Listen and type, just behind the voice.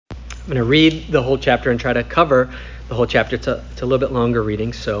I'm going to read the whole chapter and try to cover the whole chapter. It's a little bit longer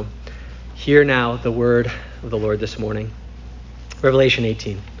reading, so hear now the word of the Lord this morning. Revelation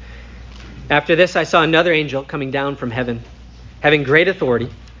 18. After this, I saw another angel coming down from heaven, having great authority,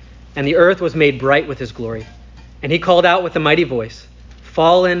 and the earth was made bright with his glory. And he called out with a mighty voice,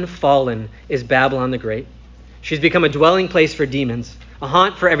 "Fallen, fallen is Babylon the Great. She's become a dwelling place for demons, a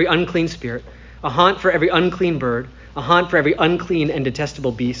haunt for every unclean spirit, a haunt for every unclean bird, a haunt for every unclean and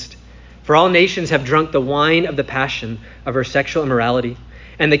detestable beast. For all nations have drunk the wine of the passion of her sexual immorality,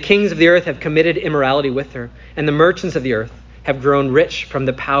 and the kings of the earth have committed immorality with her, and the merchants of the earth have grown rich from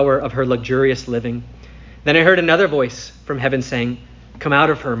the power of her luxurious living." Then I heard another voice from heaven saying, "Come out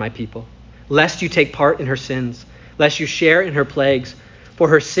of her, my people, lest you take part in her sins, lest you share in her plagues. For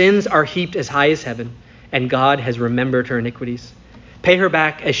her sins are heaped as high as heaven, and God has remembered her iniquities. Pay her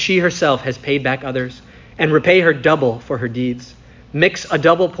back as she herself has paid back others, and repay her double for her deeds. Mix a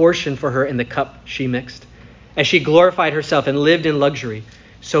double portion for her in the cup she mixed. As she glorified herself and lived in luxury,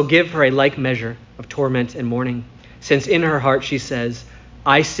 so give her a like measure of torment and mourning. Since in her heart she says,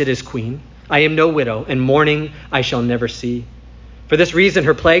 'I sit as queen, I am no widow, and mourning I shall never see.' For this reason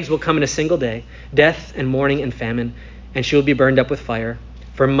her plagues will come in a single day, death and mourning and famine, and she will be burned up with fire.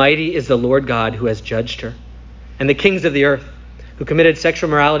 For mighty is the Lord God who has judged her. And the kings of the earth, who committed sexual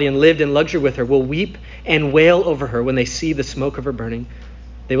immorality and lived in luxury with her, will weep and wail over her when they see the smoke of her burning.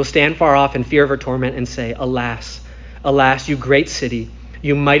 They will stand far off in fear of her torment and say, 'Alas, alas, you great city,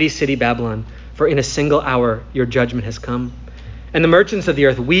 you mighty city Babylon, for in a single hour your judgment has come.' And the merchants of the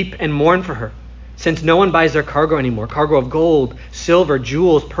earth weep and mourn for her, since no one buys their cargo anymore, cargo of gold, silver,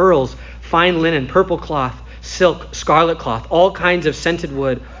 jewels, pearls, fine linen, purple cloth, silk, scarlet cloth, all kinds of scented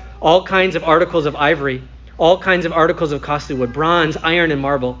wood, all kinds of articles of ivory, all kinds of articles of costly wood, bronze, iron, and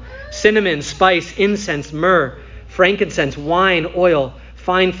marble, cinnamon, spice, incense, myrrh, frankincense, wine, oil,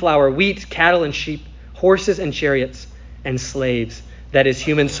 fine flour, wheat, cattle, and sheep, horses and chariots, and slaves, that is,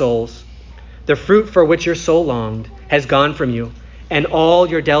 human souls. The fruit for which your soul longed has gone from you, and all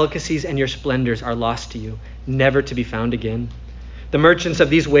your delicacies and your splendors are lost to you, never to be found again. The merchants of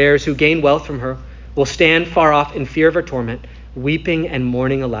these wares who gain wealth from her will stand far off in fear of her torment, weeping and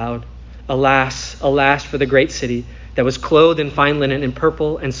mourning aloud. Alas, alas for the great city that was clothed in fine linen, in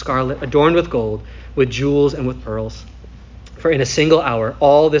purple and scarlet, adorned with gold, with jewels and with pearls. For in a single hour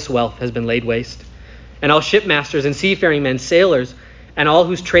all this wealth has been laid waste. And all shipmasters and seafaring men, sailors, and all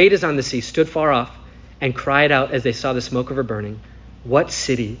whose trade is on the sea stood far off and cried out as they saw the smoke of her burning, 'What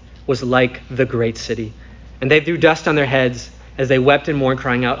city was like the great city?' And they threw dust on their heads as they wept and mourned,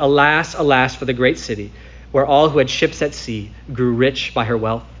 crying out, 'Alas, alas for the great city, where all who had ships at sea grew rich by her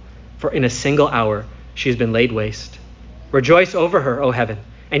wealth. For in a single hour she has been laid waste. Rejoice over her, O heaven,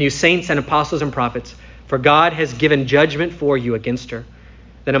 and you saints and apostles and prophets, for God has given judgment for you against her.'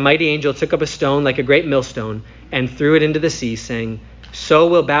 Then a mighty angel took up a stone like a great millstone and threw it into the sea, saying, 'So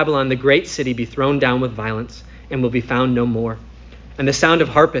will Babylon, the great city, be thrown down with violence, and will be found no more. And the sound of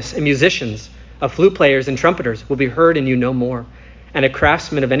harpists and musicians, of flute players and trumpeters will be heard in you no more. And a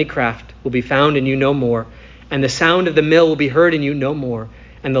craftsman of any craft will be found in you no more. And the sound of the mill will be heard in you no more.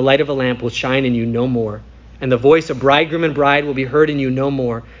 And the light of a lamp will shine in you no more. And the voice of bridegroom and bride will be heard in you no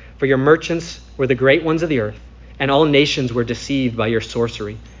more. For your merchants were the great ones of the earth, and all nations were deceived by your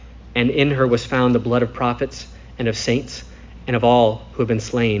sorcery. And in her was found the blood of prophets and of saints and of all who have been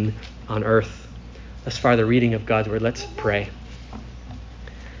slain on earth." Thus far the reading of God's word. Let's pray.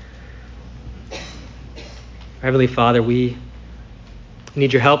 Heavenly Father, we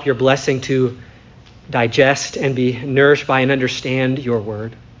need your help, your blessing to digest and be nourished by and understand your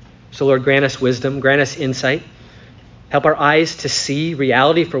word. So Lord, grant us wisdom, grant us insight. Help our eyes to see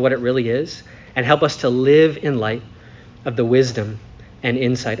reality for what it really is, and help us to live in light of the wisdom and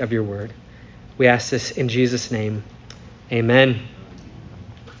insight of your word. We ask this in Jesus' name. Amen.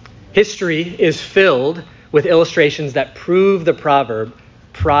 History is filled with illustrations that prove the proverb,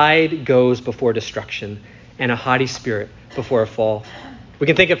 "Pride goes before destruction, and a haughty spirit before a fall." We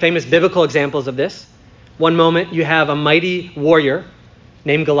can think of famous biblical examples of this. One moment you have a mighty warrior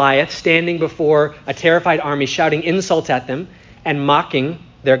named Goliath standing before a terrified army, shouting insults at them and mocking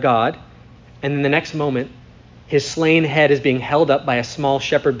their God. And in the next moment, his slain head is being held up by a small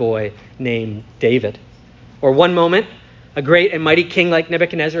shepherd boy named David. Or one moment, a great and mighty king like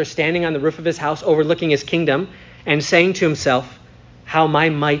Nebuchadnezzar is standing on the roof of his house overlooking his kingdom and saying to himself, "How my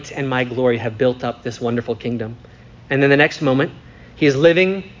might and my glory have built up this wonderful kingdom." And then the next moment, he is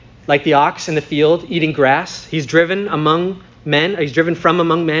living like the ox in the field, eating grass. He's driven among men. He's driven from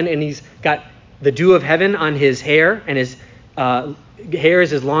among men, and he's got the dew of heaven on his hair, and his hair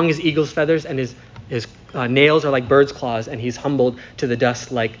is as long as eagle's feathers, and his nails are like birds' claws, and he's humbled to the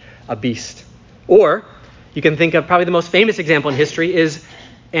dust like a beast. Or you can think of probably the most famous example in history is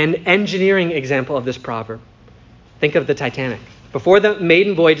an engineering example of this proverb. Think of the Titanic. Before the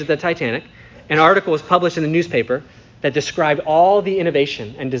maiden voyage of the Titanic, an article was published in the newspaper that described all the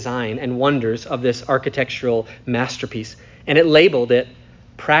innovation and design and wonders of this architectural masterpiece, and it labeled it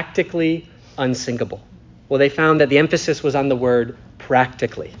practically unsinkable. Well, they found that the emphasis was on the word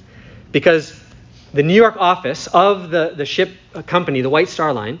practically, because the New York office of the ship company, the White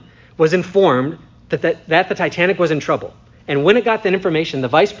Star Line, was informed that the Titanic was in trouble. And when it got that information, the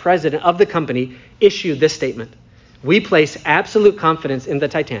vice president of the company issued this statement: "We place absolute confidence in the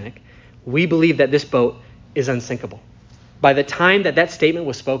Titanic. We believe that this boat is unsinkable." By the time that statement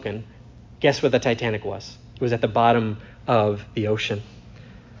was spoken, guess where the Titanic was? It was at the bottom of the ocean.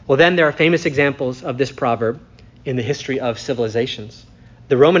 Well, then there are famous examples of this proverb in the history of civilizations.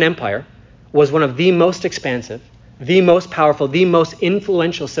 The Roman Empire was one of the most expansive, the most powerful, the most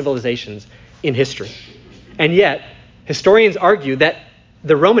influential civilizations in history. And yet, historians argue that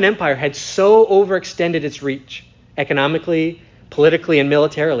the Roman Empire had so overextended its reach, economically, politically, and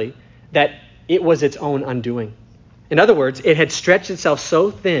militarily, that it was its own undoing. In other words, it had stretched itself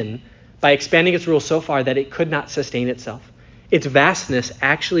so thin by expanding its rule so far that it could not sustain itself. Its vastness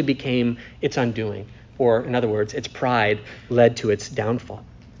actually became its undoing, or in other words, its pride led to its downfall.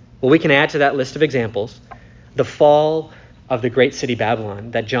 Well, we can add to that list of examples the fall of the great city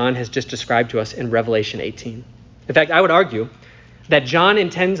Babylon that John has just described to us in Revelation 18. In fact, I would argue that John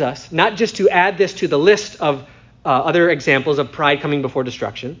intends us not just to add this to the list of other examples of pride coming before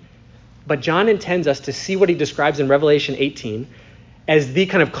destruction, but John intends us to see what he describes in Revelation 18 as the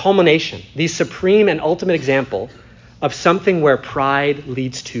kind of culmination, the supreme and ultimate example of something where pride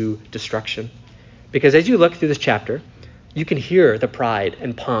leads to destruction. Because as you look through this chapter, you can hear the pride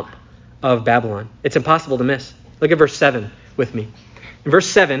and pomp of Babylon. It's impossible to miss. Look at verse 7 with me. In verse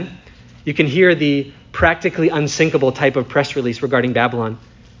 7, you can hear the practically unsinkable type of press release regarding Babylon.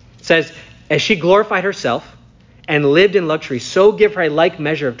 It says, "As she glorified herself and lived in luxury, so give her a like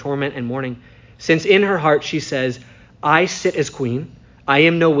measure of torment and mourning. Since in her heart she says, I sit as queen, I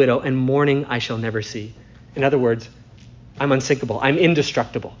am no widow, and mourning I shall never see." In other words, I'm unsinkable, I'm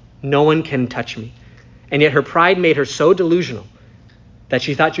indestructible. No one can touch me. And yet her pride made her so delusional that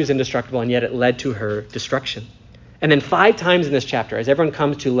she thought she was indestructible, and yet it led to her destruction. And then 5 times in this chapter, as everyone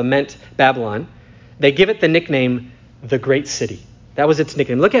comes to lament Babylon, they give it the nickname, the Great City. That was its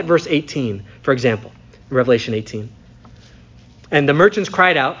nickname. Look at verse 18, for example, in Revelation 18. "And the merchants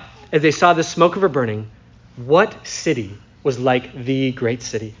cried out as they saw the smoke of her burning, what city was like the great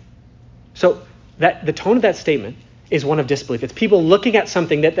city?" So that the tone of that statement is one of disbelief. It's people looking at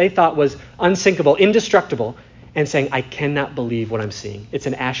something that they thought was unsinkable, indestructible, and saying, I cannot believe what I'm seeing. It's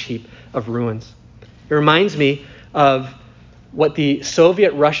an ash heap of ruins. It reminds me of what the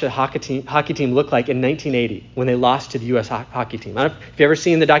Soviet Russia hockey team looked like in 1980 when they lost to the U.S. hockey team. I don't know if you've ever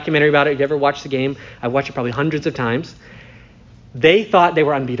seen the documentary about it. If you ever watched the game, I've watched it probably hundreds of times. They thought they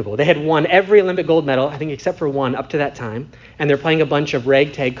were unbeatable. They had won every Olympic gold medal, I think except for one up to that time, and they're playing a bunch of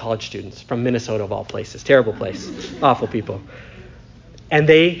ragtag college students from Minnesota of all places. Terrible place. Awful people. And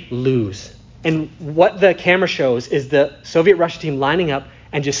they lose. And what the camera shows is the Soviet Russia team lining up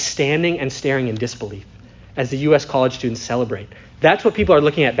and just standing and staring in disbelief as the U.S. college students celebrate. That's what people are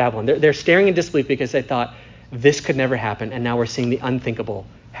looking at Babylon. They're staring in disbelief because they thought this could never happen, and now we're seeing the unthinkable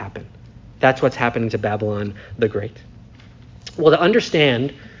happen. That's what's happening to Babylon the Great. Well, to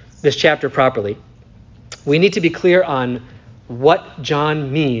understand this chapter properly, we need to be clear on what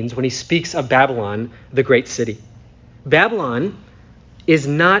John means when he speaks of Babylon, the great city. Babylon is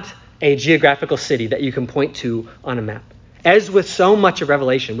not a geographical city that you can point to on a map. As with so much of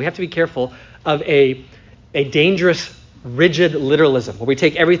Revelation, we have to be careful of a dangerous, rigid literalism, where we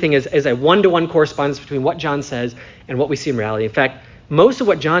take everything as a one-to-one correspondence between what John says and what we see in reality. In fact, most of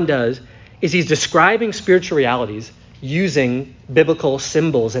what John does is he's describing spiritual realities using biblical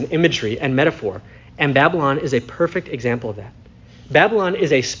symbols and imagery and metaphor. And Babylon is a perfect example of that. Babylon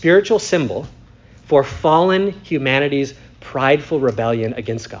is a spiritual symbol for fallen humanity's prideful rebellion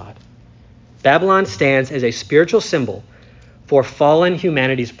against God. Babylon stands as a spiritual symbol for fallen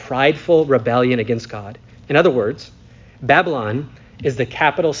humanity's prideful rebellion against God. In other words, Babylon is the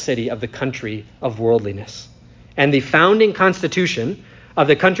capital city of the country of worldliness. And the founding constitution of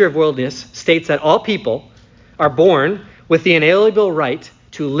the country of worldliness states that all people are born with the inalienable right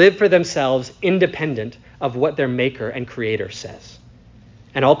to live for themselves independent of what their maker and creator says.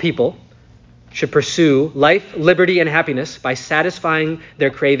 And all people should pursue life, liberty, and happiness by satisfying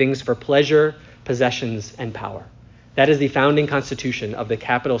their cravings for pleasure, possessions, and power. That is the founding constitution of the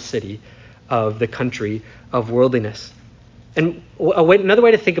capital city of the country of worldliness. And another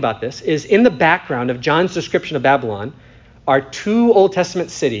way to think about this is in the background of John's description of Babylon are 2 Old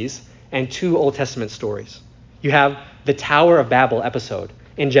Testament cities and 2 Old Testament stories. You have the Tower of Babel episode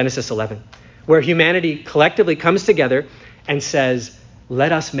in Genesis 11, where humanity collectively comes together and says,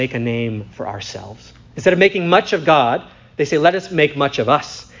 let us make a name for ourselves. Instead of making much of God, they say, let us make much of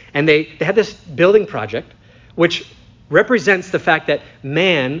us. And they had this building project, which represents the fact that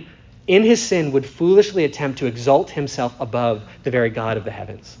man, in his sin, would foolishly attempt to exalt himself above the very God of the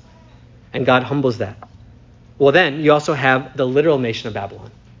heavens. And God humbles that. Well, then you also have the literal nation of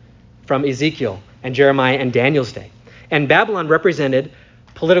Babylon from Ezekiel and Jeremiah and Daniel's day. And Babylon represented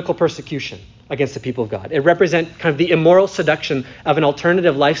political persecution against the people of God. It represented kind of the immoral seduction of an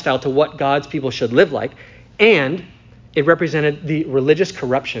alternative lifestyle to what God's people should live like. And it represented the religious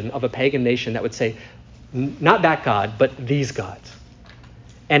corruption of a pagan nation that would say, not that God, but these gods.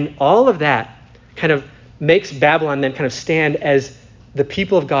 And all of that kind of makes Babylon then kind of stand as the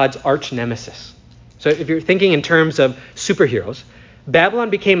people of God's arch nemesis. So if you're thinking in terms of superheroes, Babylon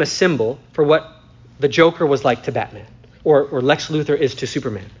became a symbol for what the Joker was like to Batman, or Lex Luthor is to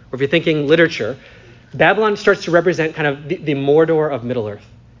Superman. Or if you're thinking literature, Babylon starts to represent kind of the Mordor of Middle-earth.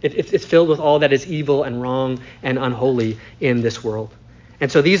 It's filled with all that is evil and wrong and unholy in this world.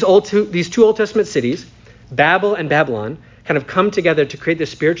 And so these 2 Old Testament cities, Babel and Babylon, kind of come together to create this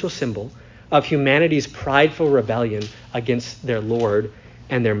spiritual symbol of humanity's prideful rebellion against their Lord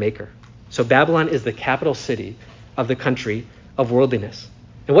and their Maker. So Babylon is the capital city of the country of worldliness.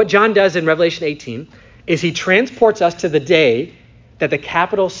 And what John does in Revelation 18 is he transports us to the day that the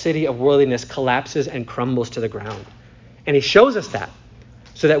capital city of worldliness collapses and crumbles to the ground. And he shows us that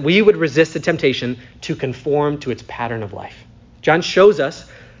so that we would resist the temptation to conform to its pattern of life. John shows us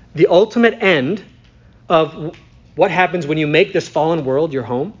the ultimate end of what happens when you make this fallen world your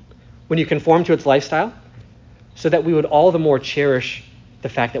home, when you conform to its lifestyle, so that we would all the more cherish the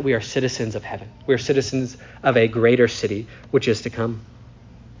fact that we are citizens of heaven. We are citizens of a greater city, which is to come.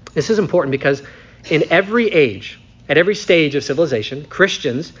 This is important because in every age, at every stage of civilization,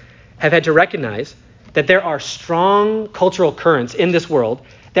 Christians have had to recognize that there are strong cultural currents in this world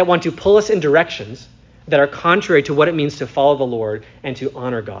that want to pull us in directions that are contrary to what it means to follow the Lord and to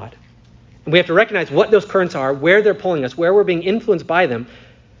honor God. And we have to recognize what those currents are, where they're pulling us, where we're being influenced by them,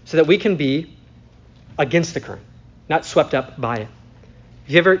 so that we can be against the current, not swept up by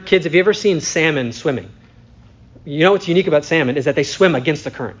it. Kids, have you ever seen salmon swimming? You know what's unique about salmon is that they swim against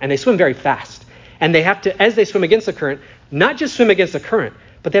the current, and they swim very fast. And they have to, as they swim against the current, not just swim against the current,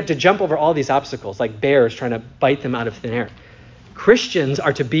 but they have to jump over all these obstacles, like bears trying to bite them out of thin air. Christians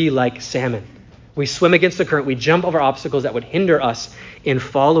are to be like salmon. We swim against the current. We jump over obstacles that would hinder us in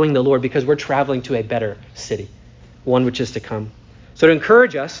following the Lord because we're traveling to a better city, one which is to come. So to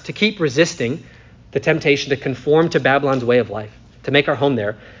encourage us to keep resisting the temptation to conform to Babylon's way of life, to make our home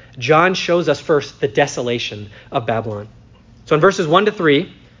there, John shows us first the desolation of Babylon. So in verses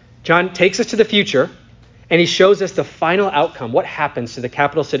 1-3, John takes us to the future, and he shows us the final outcome, what happens to the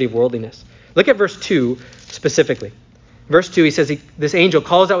capital city of worldliness. Look at verse 2 specifically. Verse 2, he says, this angel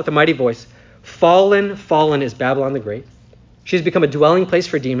calls out with a mighty voice, "Fallen, fallen is Babylon the Great. She has become a dwelling place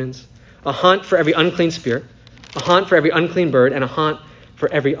for demons, a haunt for every unclean spirit, a haunt for every unclean bird, and a haunt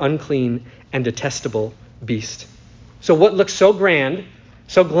for every unclean and detestable beast." So what looks so grand,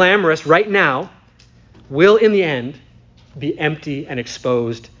 so glamorous right now, will in the end be empty and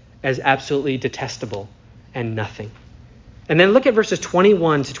exposed as absolutely detestable and nothing. And then look at verses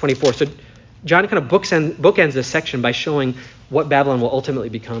 21-24. So John kind of bookends this section by showing what Babylon will ultimately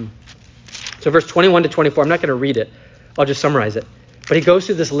become. So verse 21-24, I'm not going to read it. I'll just summarize it. But he goes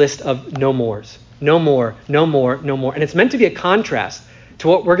through this list of no mores. No more, no more, no more. And it's meant to be a contrast to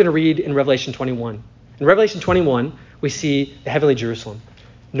what we're going to read in Revelation 21. In Revelation 21, we see the heavenly Jerusalem.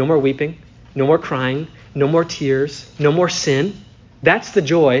 No more weeping, no more crying, no more tears, no more sin. That's the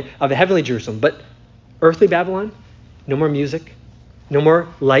joy of the heavenly Jerusalem. But earthly Babylon, no more music, no more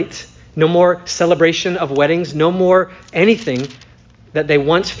light, no more celebration of weddings, no more anything that they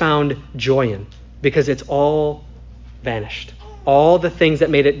once found joy in, because it's all vanished. All the things that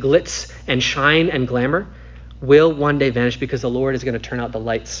made it glitz and shine and glamour will one day vanish because the Lord is going to turn out the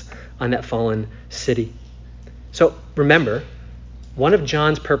lights on that fallen city. So remember, one of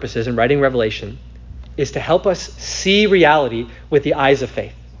John's purposes in writing Revelation is to help us see reality with the eyes of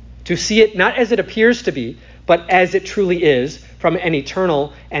faith. To see it not as it appears to be, but as it truly is from an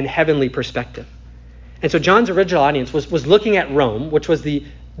eternal and heavenly perspective. And so John's original audience was looking at Rome, which was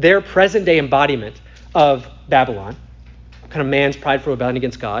their present-day embodiment of Babylon, kind of man's prideful rebellion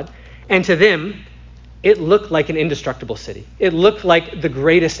against God. And to them, it looked like an indestructible city. It looked like the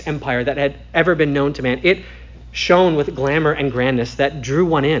greatest empire that had ever been known to man. It shone with glamour and grandness that drew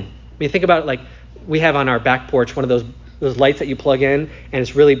one in. I mean, think about it, like we have on our back porch one of those lights that you plug in, and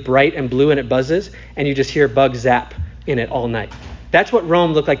it's really bright and blue and it buzzes, and you just hear bugs zap in it all night. That's what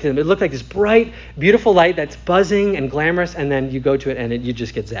Rome looked like to them. It looked like this bright, beautiful light that's buzzing and glamorous, and then you go to it and you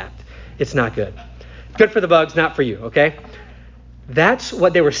just get zapped. It's not good. Good for the bugs, not for you, okay? That's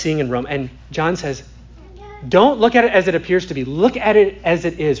what they were seeing in Rome. And John says, don't look at it as it appears to be. Look at it as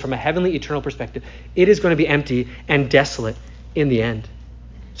it is from a heavenly, eternal perspective. It is going to be empty and desolate in the end.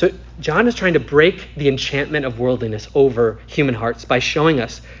 So John is trying to break the enchantment of worldliness over human hearts by showing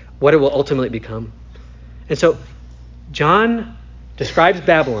us what it will ultimately become. And so John describes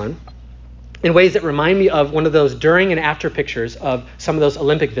Babylon in ways that remind me of one of those during and after pictures of some of those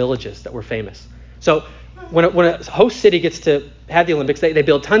Olympic villages that were famous. So when a host city gets to have the Olympics, they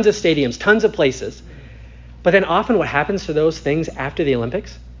build tons of stadiums, tons of places. But then often what happens to those things after the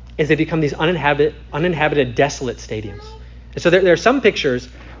Olympics is they become these uninhabited, desolate stadiums. And so there are some pictures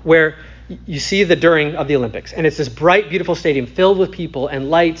where you see the during of the Olympics, and it's this bright, beautiful stadium filled with people and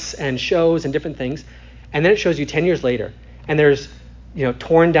lights and shows and different things. And then it shows you 10 years later, and there's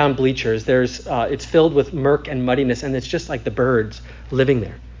torn down bleachers. It's filled with murk and muddiness, and it's just like the birds living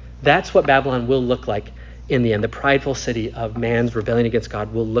there. That's what Babylon will look like in the end. The prideful city of man's rebellion against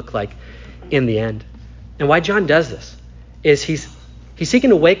God will look like in the end. And why John does this is he's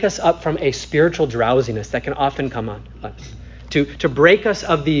seeking to wake us up from a spiritual drowsiness that can often come on us, to break us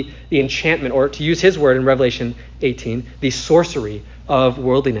of the enchantment, or to use his word in Revelation 18, the sorcery of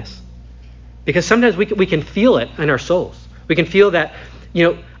worldliness. Because sometimes we can feel it in our souls. We can feel that,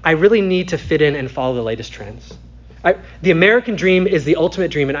 I really need to fit in and follow the latest trends. The American dream is the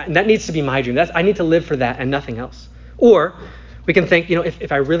ultimate dream, and that needs to be my dream. I need to live for that and nothing else. Or we can think,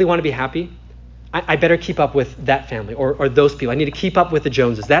 if I really want to be happy, I better keep up with that family or those people. I need to keep up with the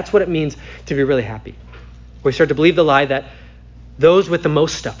Joneses. That's what it means to be really happy. We start to believe the lie that those with the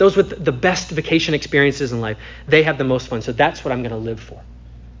most stuff, those with the best vacation experiences in life, they have the most fun. So that's what I'm going to live for.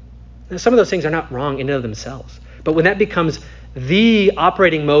 Now, some of those things are not wrong in and of themselves. But when that becomes the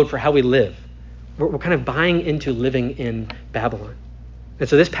operating mode for how we live, we're kind of buying into living in Babylon. And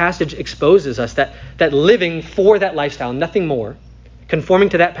so this passage exposes us that living for that lifestyle, nothing more, conforming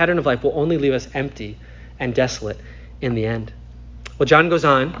to that pattern of life will only leave us empty and desolate in the end. Well, John goes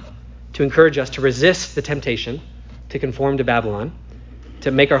on to encourage us to resist the temptation to conform to Babylon, to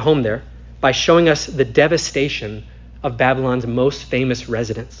make our home there, by showing us the devastation of Babylon's most famous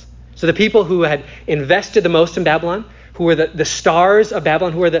residents. So the people who had invested the most in Babylon, who were the stars of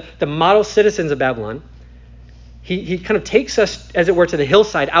Babylon, who were the model citizens of Babylon, he kind of takes us, as it were, to the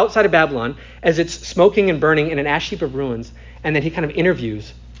hillside outside of Babylon as it's smoking and burning in an ash heap of ruins. And then he kind of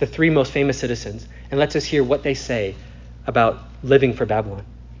interviews the three most famous citizens and lets us hear what they say about living for Babylon.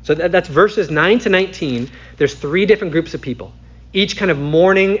 So that's verses 9 to 19. There's three different groups of people, each kind of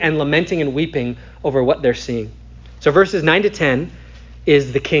mourning and lamenting and weeping over what they're seeing. So verses 9 to 10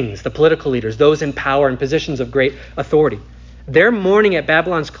 is the kings, the political leaders, those in power and positions of great authority. They're mourning at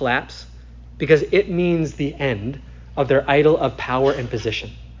Babylon's collapse because it means the end of their idol of power and position.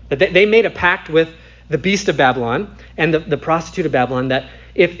 That they made a pact with the beast of Babylon and the prostitute of Babylon that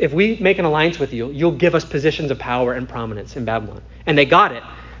if we make an alliance with you, you'll give us positions of power and prominence in Babylon. And they got it,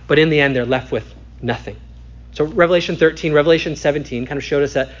 but in the end, they're left with nothing. So Revelation 13, Revelation 17 kind of showed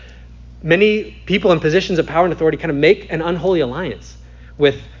us that many people in positions of power and authority kind of make an unholy alliance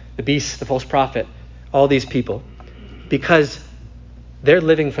with the beast, the false prophet, all these people, because they're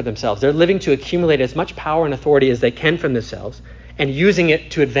living for themselves. They're living to accumulate as much power and authority as they can from themselves and using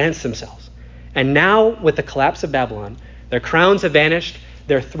it to advance themselves. And now, with the collapse of Babylon, their crowns have vanished,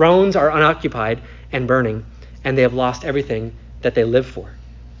 their thrones are unoccupied and burning, and they have lost everything that they live for.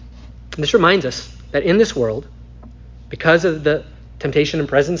 And this reminds us that in this world, because of the temptation and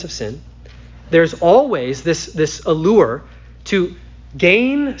presence of sin, there's always this allure to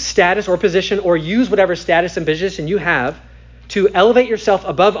gain status or position or use whatever status and position you have to elevate yourself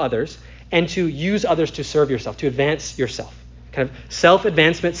above others and to use others to serve yourself, to advance yourself. Kind of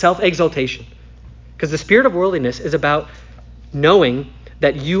self-advancement, self-exaltation. Because the spirit of worldliness is about knowing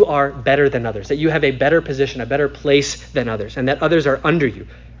that you are better than others, that you have a better position, a better place than others, and that others are under you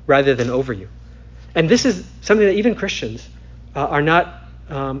rather than over you. And this is something that even Christians are not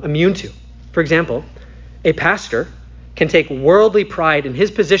immune to. For example, a pastor can take worldly pride in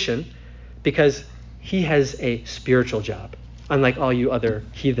his position because he has a spiritual job, unlike all you other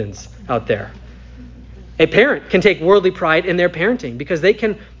heathens out there. A parent can take worldly pride in their parenting because they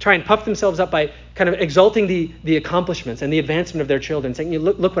can try and puff themselves up by kind of exalting the accomplishments and the advancement of their children, saying,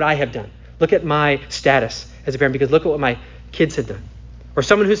 look what I have done. Look at my status as a parent because look at what my kids had done. Or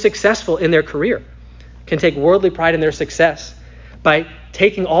someone who's successful in their career can take worldly pride in their success by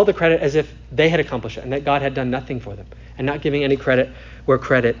taking all the credit as if they had accomplished it and that God had done nothing for them and not giving any credit where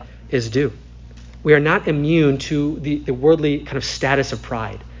credit is due. We are not immune to the worldly kind of status of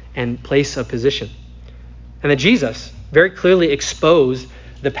pride and place of position. And that Jesus very clearly exposed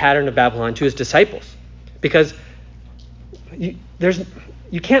the pattern of Babylon to his disciples because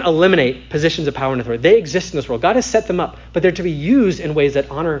you can't eliminate positions of power and authority. They exist in this world. God has set them up, but they're to be used in ways that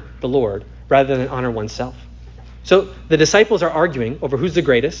honor the Lord rather than honor oneself. So the disciples are arguing over who's the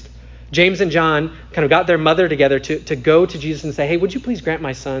greatest. James and John kind of got their mother together to go to Jesus and say, hey, would you please grant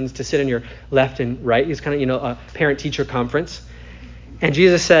my sons to sit on your left and right? It's kind of, a parent-teacher conference. And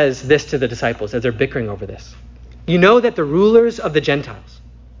Jesus says this to the disciples as they're bickering over this. You know that the rulers of the Gentiles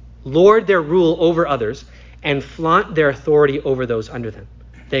lord their rule over others and flaunt their authority over those under them.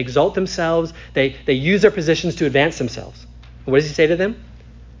 They exalt themselves. They use their positions to advance themselves. And what does he say to them?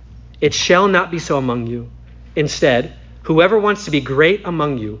 It shall not be so among you. Instead, whoever wants to be great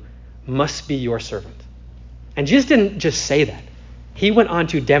among you must be your servant. And Jesus didn't just say that. He went on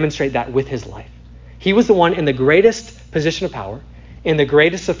to demonstrate that with his life. He was the one in the greatest position of power, in the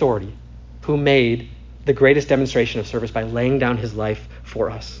greatest authority, who made the greatest demonstration of service by laying down his life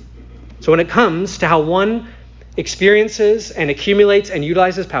for us. So when it comes to how one experiences and accumulates and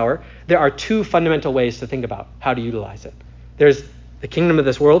utilizes power, there are two fundamental ways to think about how to utilize it. There's the kingdom of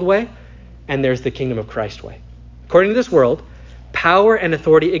this world way, and there's the kingdom of Christ way. According to this world, power and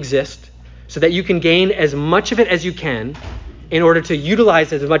authority exist so that you can gain as much of it as you can in order to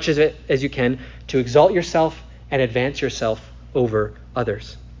utilize as much of it as you can to exalt yourself and advance yourself over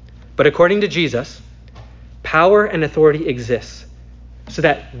others. But according to Jesus, power and authority exists so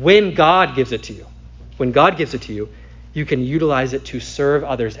that when God gives it to you, you can utilize it to serve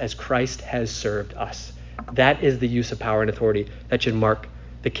others as Christ has served us. That is the use of power and authority that should mark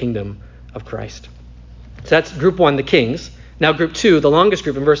the kingdom of Christ. So that's group one, the kings. Now group two, the longest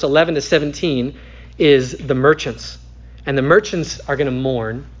group in verse 11 to 17, is the merchants. And the merchants are going to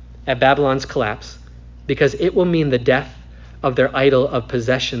mourn at Babylon's collapse because it will mean the death of their idol of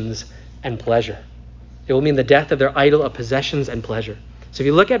possessions and pleasure. It will mean the death of their idol of possessions and pleasure. So if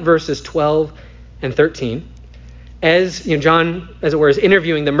you look at verses 12 and 13, as John, as it were, is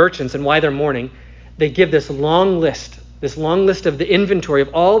interviewing the merchants and why they're mourning, they give this long list of the inventory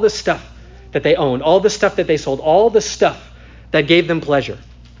of all the stuff that they owned, all the stuff that they sold, all the stuff that gave them pleasure,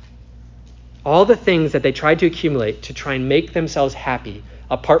 all the things that they tried to accumulate to try and make themselves happy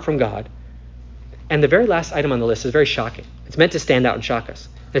apart from God. And the very last item on the list is very shocking. It's meant to stand out and shock us.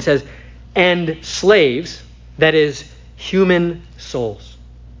 It says, and slaves, that is, human souls.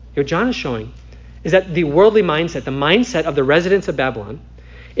 What John is showing is that the worldly mindset, the mindset of the residents of Babylon,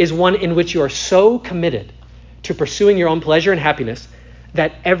 is one in which you are so committed to pursuing your own pleasure and happiness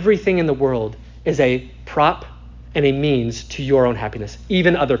that everything in the world is a prop and a means to your own happiness,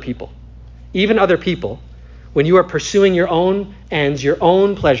 even other people. Even other people, when you are pursuing your own ends, your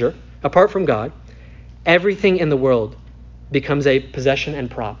own pleasure, apart from God, everything in the world becomes a possession and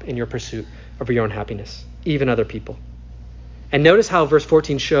prop in your pursuit of your own happiness, even other people. And notice how verse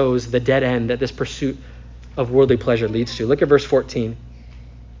 14 shows the dead end that this pursuit of worldly pleasure leads to. Look at verse 14.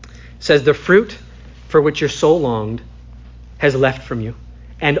 It says, the fruit for which your soul longed has left from you,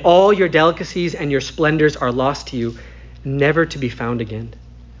 and all your delicacies and your splendors are lost to you, never to be found again.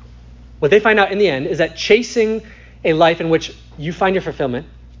 What they find out in the end is that chasing a life in which you find your fulfillment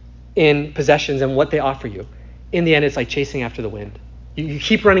in possessions and what they offer you, in the end, it's like chasing after the wind. You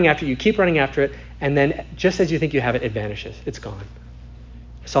keep running after it, and then just as you think you have it, it vanishes. It's gone.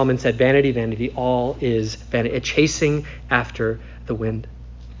 Solomon said, vanity, vanity, all is vanity. Chasing after the wind.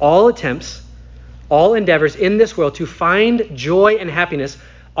 All attempts, all endeavors in this world to find joy and happiness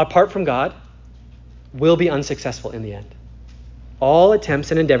apart from God will be unsuccessful in the end. All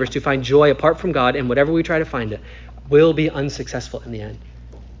attempts and endeavors to find joy apart from God and whatever we try to find it will be unsuccessful in the end.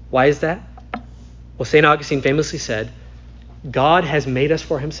 Why is that? Well, St. Augustine famously said, God has made us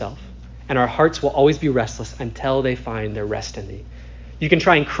for himself, and our hearts will always be restless until they find their rest in thee. You can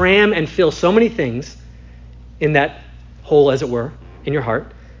try and cram and fill so many things in that hole, as it were, in your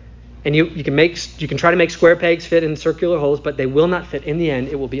heart, and you can try to make square pegs fit in circular holes, but they will not fit. In the end,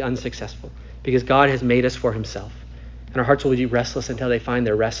 it will be unsuccessful because God has made us for himself, and our hearts will be restless until they find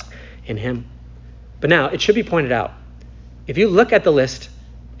their rest in him. But now, it should be pointed out, if you look at the list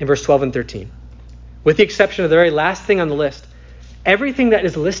in verse 12 and 13, with the exception of the very last thing on the list, everything that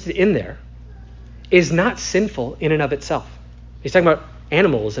is listed in there is not sinful in and of itself. He's talking about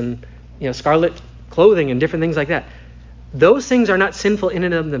animals and scarlet clothing and different things like that. Those things are not sinful in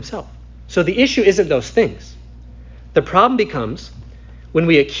and of themselves. So the issue isn't those things. The problem becomes when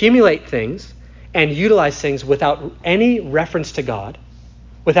we accumulate things and utilize things without any reference to God,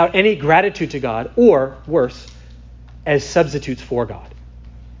 without any gratitude to God, or worse, as substitutes for God.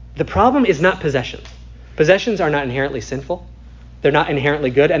 The problem is not possessions. Possessions are not inherently sinful. They're not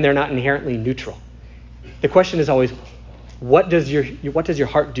inherently good, and they're not inherently neutral. The question is always, what does your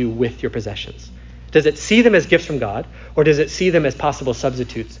heart do with your possessions? Does it see them as gifts from God, or does it see them as possible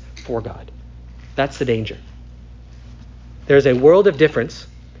substitutes for God? That's the danger. There's a world of difference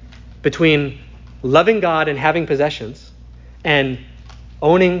between loving God and having possessions and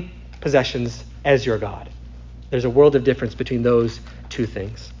owning possessions as your God. There's a world of difference between those two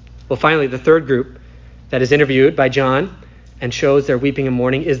things. Well, finally, the third group that is interviewed by John and shows their weeping and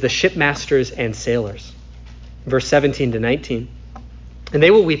mourning is the shipmasters and sailors. Verse 17 to 19. And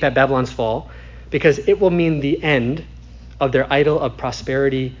they will weep at Babylon's fall because it will mean the end of their idol of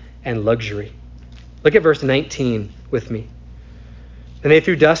prosperity and luxury. Look at verse 19 with me. And they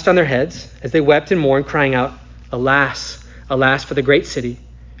threw dust on their heads as they wept and mourned, crying out, Alas, alas for the great city,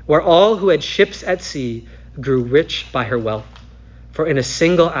 where all who had ships at sea grew rich by her wealth. For in a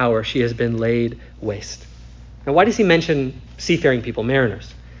single hour she has been laid waste. Now, why does he mention seafaring people,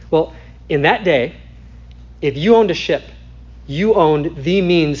 mariners? Well, in that day, if you owned a ship, you owned the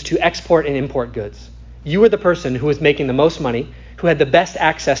means to export and import goods. You were the person who was making the most money, who had the best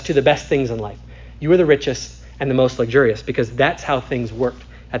access to the best things in life. You were the richest and the most luxurious, because that's how things worked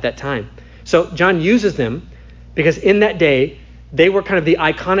at that time. So John uses them because in that day, they were kind of the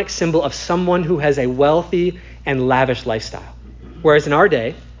iconic symbol of someone who has a wealthy and lavish lifestyle. Whereas in our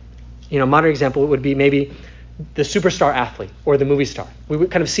day, a modern example would be maybe the superstar athlete or the movie star. We would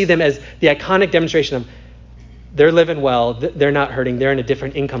kind of see them as the iconic demonstration of they're living well, they're not hurting, they're in a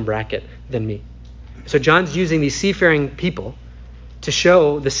different income bracket than me. So John's using these seafaring people to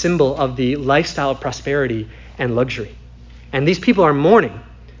show the symbol of the lifestyle of prosperity and luxury. And these people are mourning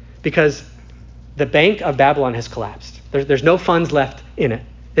because the Bank of Babylon has collapsed. There's no funds left in it.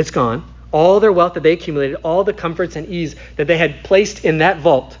 It's gone. All their wealth that they accumulated, all the comforts and ease that they had placed in that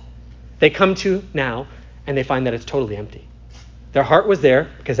vault, they come to now and they find that it's totally empty. Their heart was there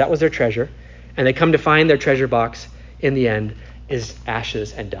because that was their treasure, and they come to find their treasure box in the end is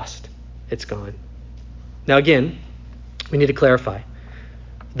ashes and dust. It's gone. Now again, we need to clarify.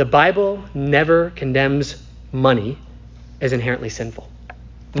 The Bible never condemns money as inherently sinful.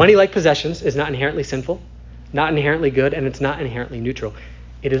 Money, like possessions, is not inherently sinful, not inherently good, and it's not inherently neutral.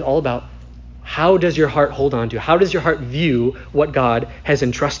 It is all about how does your heart hold on to, how does your heart view what God has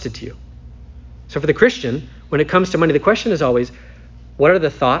entrusted to you. So for the Christian, when it comes to money, the question is always, what are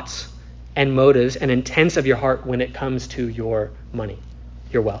the thoughts and motives and intents of your heart when it comes to your money,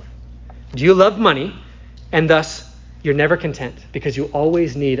 your wealth? Do you love money and thus you're never content because you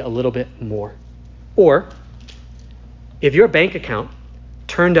always need a little bit more? Or if your bank account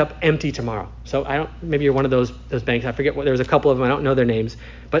turned up empty tomorrow, so maybe you're one of those banks, I forget what, there's a couple of them, I don't know their names,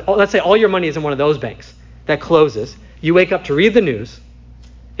 but let's say all your money is in one of those banks that closes, you wake up to read the news,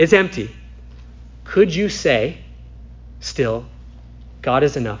 it's empty. Could you say still, God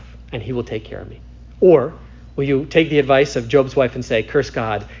is enough and he will take care of me? Or will you take the advice of Job's wife and say, curse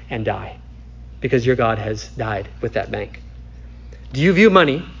God and die because your God has died with that bank? Do you view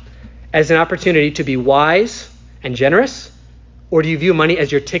money as an opportunity to be wise and generous, or do you view money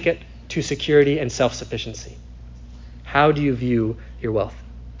as your ticket to security and self-sufficiency? How do you view your wealth?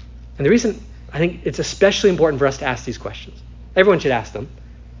 And the reason I think it's especially important for us to ask these questions, everyone should ask them,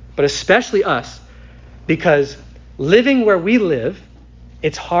 but especially us, because living where we live,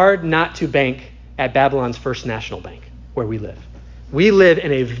 it's hard not to bank at Babylon's First National Bank, where we live. We live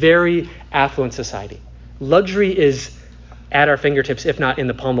in a very affluent society. Luxury is at our fingertips, if not in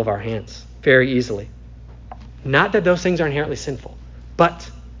the palm of our hands, very easily. Not that those things are inherently sinful, but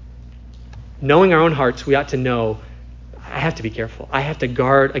knowing our own hearts, we ought to know, I have to be careful. I have to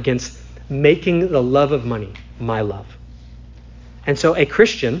guard against making the love of money my love. And so a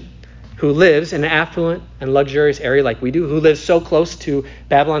Christian who lives in an affluent and luxurious area like we do, who lives so close to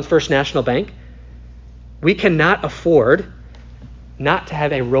Babylon's First National Bank, we cannot afford not to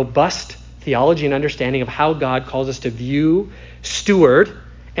have a robust theology and understanding of how God calls us to view, steward,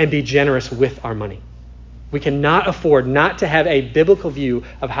 and be generous with our money. We cannot afford not to have a biblical view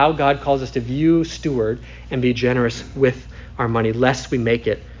of how God calls us to view, steward, and be generous with our money, lest we make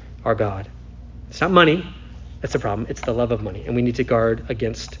it our God. It's not money that's the problem. It's the love of money, and we need to guard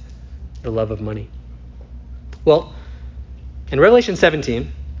against the love of money. Well, in Revelation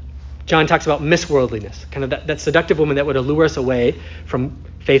 17, John talks about misworldliness, kind of that seductive woman that would allure us away from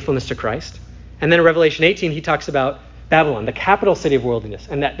faithfulness to Christ. And then in Revelation 18, he talks about Babylon, the capital city of worldliness,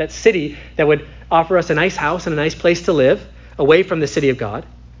 and that city that would offer us a nice house and a nice place to live away from the city of God.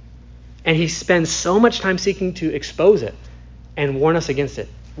 And he spends so much time seeking to expose it and warn us against it.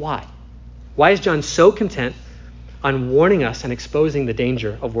 Why? Why is John so content on warning us and exposing the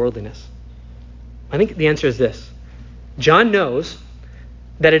danger of worldliness? I think the answer is this. John knows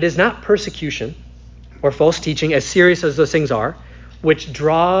that it is not persecution or false teaching, as serious as those things are, which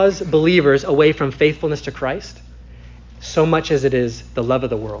draws believers away from faithfulness to Christ, so much as it is the love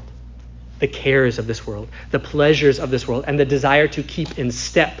of the world, the cares of this world, the pleasures of this world, and the desire to keep in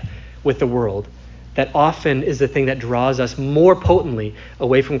step with the world that often is the thing that draws us more potently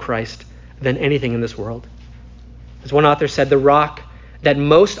away from Christ than anything in this world. As one author said, the rock that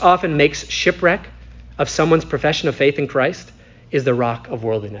most often makes shipwreck of someone's profession of faith in Christ is the rock of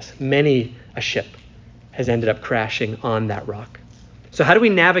worldliness. Many a ship has ended up crashing on that rock. So how do we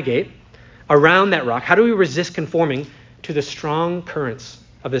navigate around that rock? How do we resist conforming to the strong currents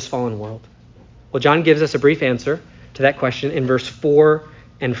of this fallen world? Well, John gives us a brief answer to that question in verse 4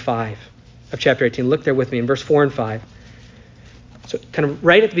 and 5 of chapter 18. Look there with me in verse 4 and 5. So kind of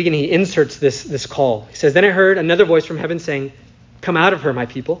right at the beginning, he inserts this call. He says, "Then I heard another voice from heaven saying, 'Come out of her, my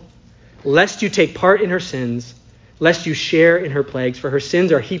people, lest you take part in her sins, lest you share in her plagues, for her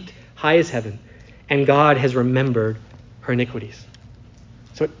sins are heaped high as heaven, and God has remembered her iniquities.'"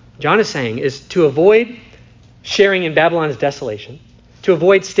 So what John is saying is to avoid sharing in Babylon's desolation, to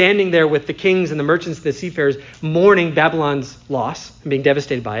avoid standing there with the kings and the merchants and the seafarers mourning Babylon's loss and being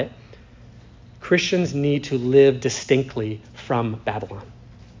devastated by it, Christians need to live distinctly from Babylon.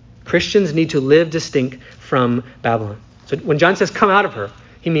 Christians need to live distinct from Babylon. So when John says come out of her,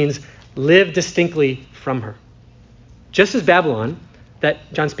 he means live distinctly from her. Just as Babylon,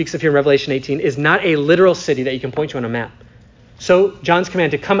 that John speaks of here in Revelation 18, is not a literal city that you can point to on a map. So John's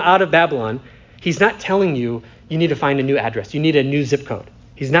command to come out of Babylon, he's not telling you you need to find a new address. You need a new zip code.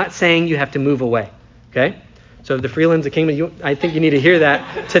 He's not saying you have to move away. Okay? So the Freelands, the Kingdom, I think you need to hear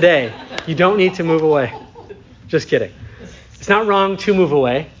that today. You don't need to move away. Just kidding. It's not wrong to move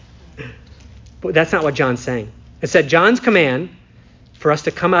away, but that's not what John's saying. Instead, John's command for us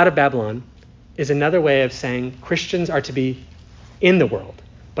to come out of Babylon is another way of saying Christians are to be in the world,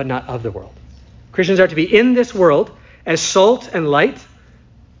 but not of the world. Christians are to be in this world as salt and light,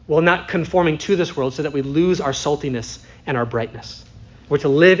 while not conforming to this world so that we lose our saltiness and our brightness. We're to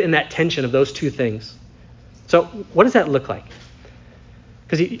live in that tension of those two things. So what does that look like?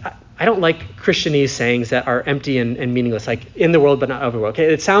 Because I don't like Christianese sayings that are empty and meaningless, like in the world but not of the world.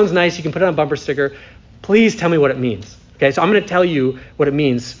 Okay, it sounds nice. You can put it on a bumper sticker. Please tell me what it means. Okay, so I'm going to tell you what it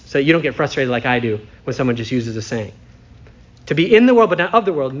means so you don't get frustrated like I do when someone just uses a saying. To be in the world but not of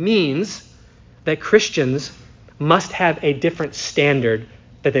the world means that Christians must have a different standard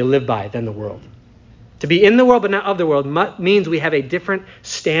that they live by than the world. To be in the world but not of the world means we have a different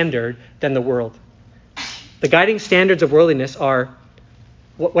standard than the world. The guiding standards of worldliness are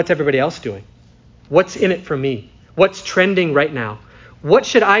what's everybody else doing? What's in it for me? What's trending right now? What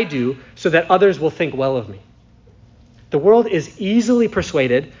should I do so that others will think well of me? The world is easily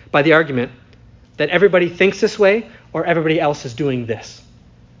persuaded by the argument that everybody thinks this way or everybody else is doing this.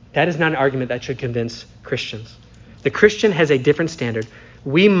 That is not an argument that should convince Christians. The Christian has a different standard.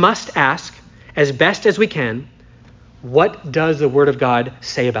 We must ask, as best as we can, what does the Word of God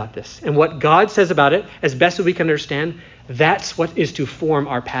say about this? And what God says about it, as best as we can understand, that's what is to form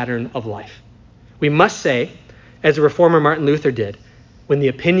our pattern of life. We must say, as the reformer Martin Luther did, when the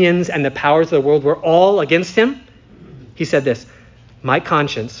opinions and the powers of the world were all against him, he said this, "My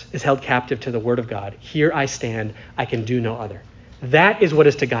conscience is held captive to the Word of God. Here I stand, I can do no other." That is what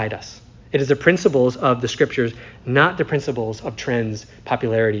is to guide us. It is the principles of the Scriptures, not the principles of trends,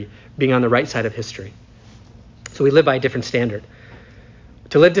 popularity, being on the right side of history. So we live by a different standard.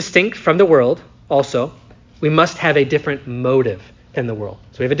 To live distinct from the world, also, we must have a different motive than the world.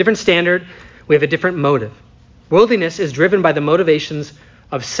 So we have a different standard, we have a different motive. Worldliness is driven by the motivations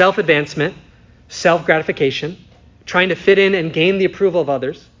of self-advancement, self-gratification, trying to fit in and gain the approval of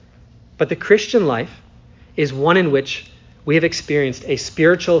others. But the Christian life is one in which we have experienced a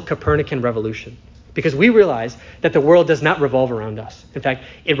spiritual Copernican revolution because we realize that the world does not revolve around us. In fact,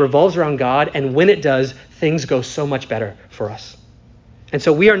 it revolves around God, and when it does, things go so much better for us. And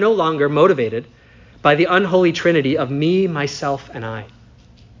so we are no longer motivated by the unholy trinity of me, myself, and I.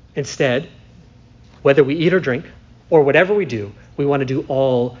 Instead, whether we eat or drink, or whatever we do, we want to do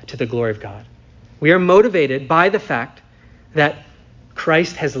all to the glory of God. We are motivated by the fact that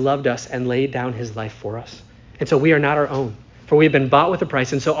Christ has loved us and laid down his life for us. And so we are not our own, for we have been bought with a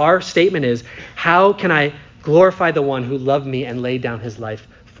price. And so our statement is, how can I glorify the one who loved me and laid down his life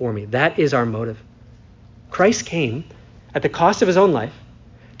for me? That is our motive. Christ came at the cost of his own life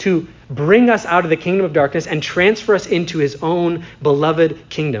to bring us out of the kingdom of darkness and transfer us into his own beloved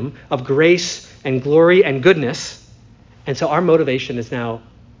kingdom of grace and glory and goodness. And so our motivation is now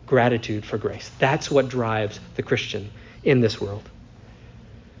gratitude for grace. That's what drives the Christian in this world.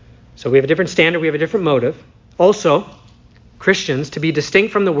 So we have a different standard, we have a different motive. Also, Christians, to be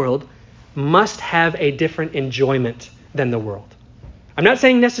distinct from the world, must have a different enjoyment than the world. I'm not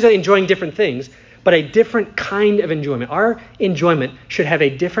saying necessarily enjoying different things, but a different kind of enjoyment. Our enjoyment should have a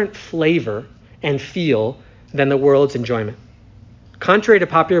different flavor and feel than the world's enjoyment. Contrary to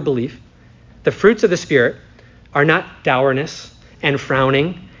popular belief, the fruits of the Spirit are not dourness and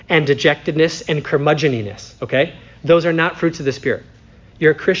frowning and dejectedness and curmudgeoniness, okay? Those are not fruits of the Spirit.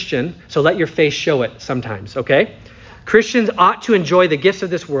 You're a Christian, so let your face show it sometimes, okay? Christians ought to enjoy the gifts of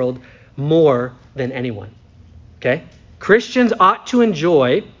this world more than anyone, okay? Christians ought to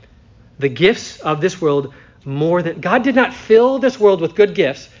enjoy the gifts of this world more than... God did not fill this world with good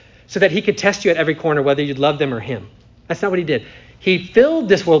gifts so that he could test you at every corner whether you'd love them or him. That's not what he did. He filled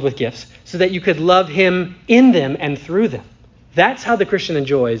this world with gifts so that you could love him in them and through them. That's how the Christian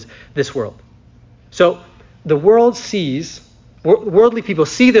enjoys this world. So the world sees, worldly people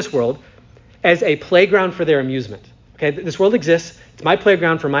see this world as a playground for their amusement. Okay, this world exists. It's my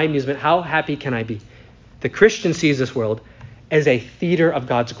playground for my amusement. How happy can I be? The Christian sees this world as a theater of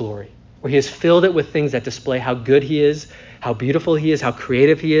God's glory, where he has filled it with things that display how good he is, how beautiful he is, how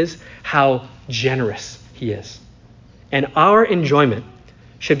creative he is, how generous he is. And our enjoyment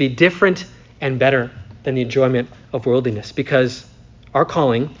should be different and better than the enjoyment of worldliness, because our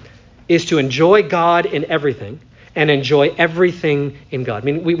calling is to enjoy God in everything and enjoy everything in God. I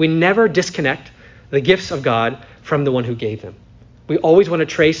mean, we never disconnect the gifts of God from the one who gave them. We always want to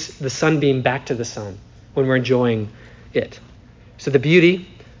trace the sunbeam back to the sun when we're enjoying it. So the beauty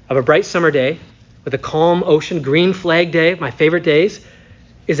of a bright summer day with a calm ocean, green flag day, my favorite days,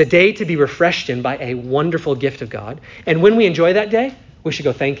 is a day to be refreshed in by a wonderful gift of God. And when we enjoy that day, we should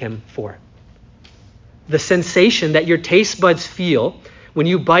go thank him for it. The sensation that your taste buds feel when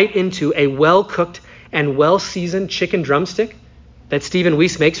you bite into a well-cooked and well-seasoned chicken drumstick that Stephen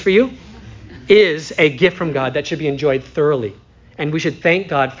Weiss makes for you is a gift from God that should be enjoyed thoroughly. And we should thank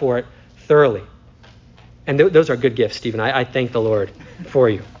God for it thoroughly. And those are good gifts, Stephen. I thank the Lord for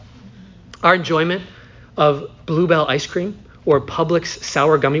you. Our enjoyment of Bluebell ice cream or Publix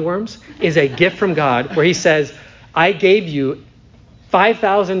sour gummy worms is a gift from God where he says, I gave you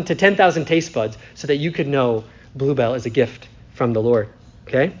 5,000 to 10,000 taste buds so that you could know Bluebell is a gift from the Lord,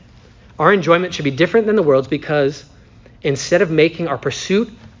 okay? Our enjoyment should be different than the world's because instead of making our pursuit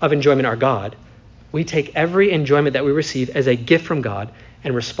of enjoyment our God, we take every enjoyment that we receive as a gift from God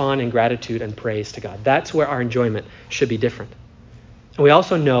and respond in gratitude and praise to God. That's where our enjoyment should be different. And we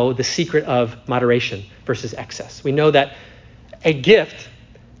also know the secret of moderation versus excess. We know that a gift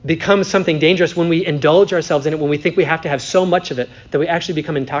becomes something dangerous when we indulge ourselves in it, when we think we have to have so much of it that we actually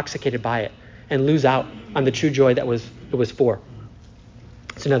become intoxicated by it and lose out on the true joy that it was for.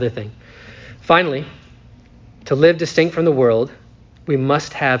 It's another thing. Finally, to live distinct from the world, we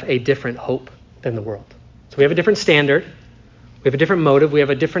must have a different hope than the world. So we have a different standard, we have a different motive, we have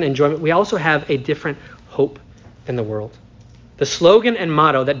a different enjoyment. We also have a different hope than the world. The slogan and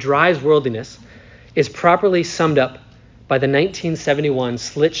motto that drives worldliness is properly summed up by the 1971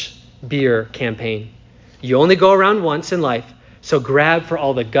 Schlitz beer campaign. You only go around once in life, so grab for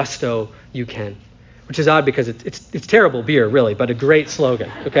all the gusto you can. Which is odd because it's terrible beer, really, but a great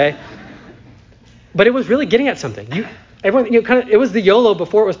slogan, okay? But it was really getting at something. It was the YOLO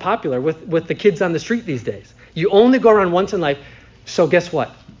before it was popular with the kids on the street these days. You only go around once in life, so guess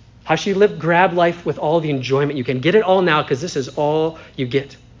what? How should you live? Grab life with all the enjoyment you can. Get it all now because this is all you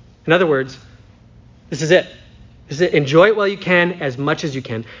get. In other words, this is it. Enjoy it while you can, as much as you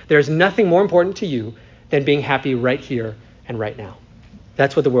can. There is nothing more important to you than being happy right here and right now.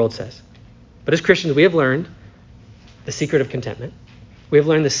 That's what the world says. But as Christians, we have learned the secret of contentment. We have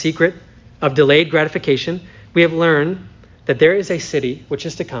learned the secret of delayed gratification. We have learned that there is a city which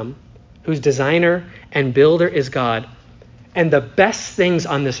is to come, whose designer and builder is God, and the best things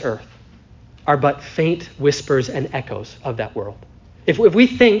on this earth are but faint whispers and echoes of that world. If we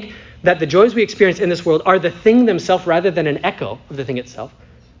think that the joys we experience in this world are the thing themselves rather than an echo of the thing itself,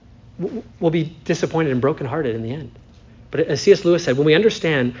 we'll be disappointed and brokenhearted in the end. But as C.S. Lewis said, when we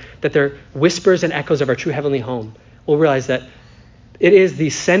understand that they're whispers and echoes of our true heavenly home, we'll realize that it is the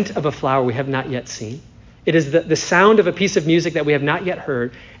scent of a flower we have not yet seen. It is the sound of a piece of music that we have not yet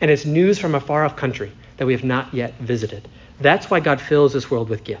heard, and it's news from a far-off country that we have not yet visited. That's why God fills this world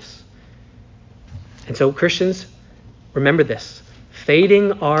with gifts. And so Christians, remember this.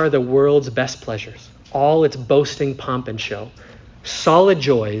 Fading are the world's best pleasures. all its boasting pomp and show, solid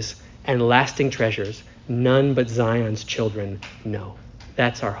joys and lasting treasures, none but Zion's children know.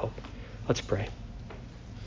 That's our hope. Let's pray.